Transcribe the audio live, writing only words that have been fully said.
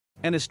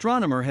An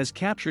astronomer has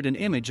captured an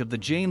image of the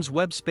James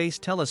Webb Space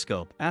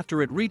Telescope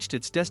after it reached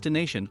its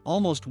destination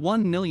almost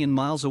 1 million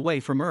miles away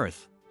from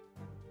Earth.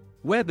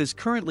 Webb is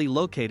currently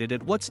located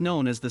at what's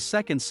known as the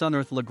second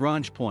Sun-Earth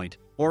Lagrange point,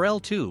 or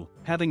L2,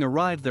 having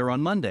arrived there on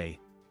Monday.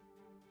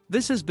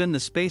 This has been the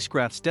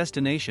spacecraft's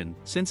destination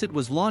since it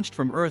was launched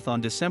from Earth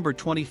on December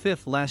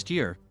 25 last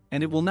year,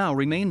 and it will now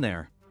remain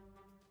there.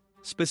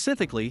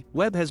 Specifically,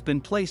 Webb has been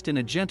placed in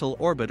a gentle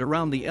orbit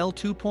around the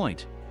L2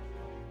 point.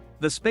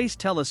 The Space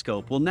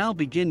Telescope will now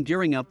begin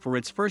gearing up for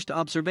its first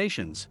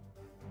observations.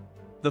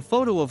 The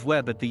photo of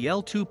Webb at the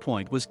L2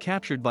 point was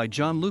captured by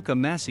Gianluca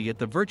Masi at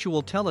the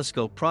Virtual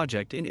Telescope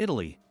project in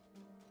Italy.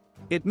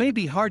 It may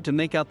be hard to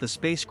make out the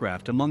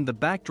spacecraft among the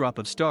backdrop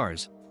of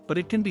stars, but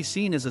it can be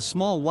seen as a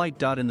small white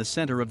dot in the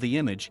center of the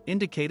image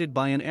indicated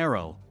by an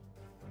arrow.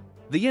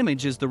 The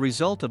image is the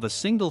result of a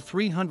single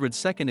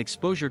 300-second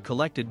exposure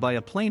collected by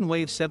a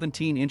PlaneWave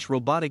 17-inch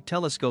robotic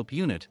telescope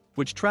unit,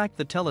 which tracked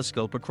the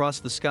telescope across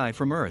the sky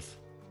from Earth.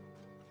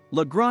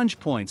 Lagrange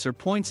points are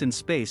points in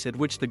space at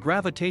which the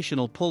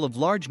gravitational pull of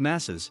large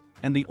masses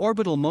and the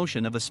orbital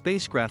motion of a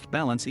spacecraft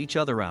balance each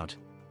other out.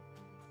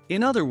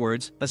 In other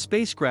words, a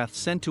spacecraft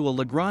sent to a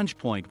Lagrange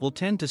point will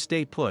tend to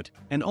stay put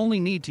and only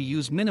need to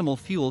use minimal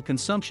fuel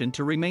consumption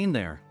to remain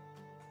there.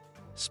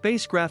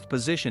 Spacecraft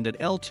positioned at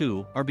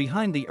L2 are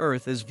behind the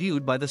Earth as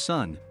viewed by the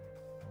Sun.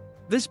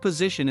 This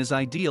position is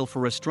ideal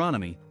for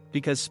astronomy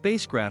because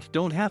spacecraft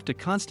don't have to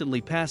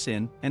constantly pass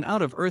in and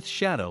out of Earth's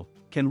shadow,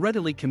 can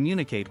readily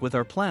communicate with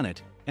our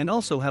planet, and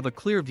also have a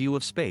clear view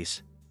of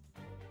space.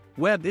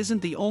 Webb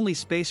isn't the only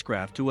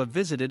spacecraft to have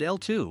visited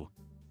L2.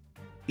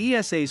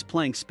 ESA's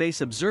Planck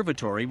Space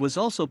Observatory was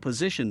also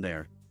positioned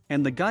there,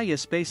 and the Gaia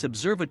Space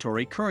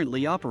Observatory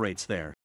currently operates there.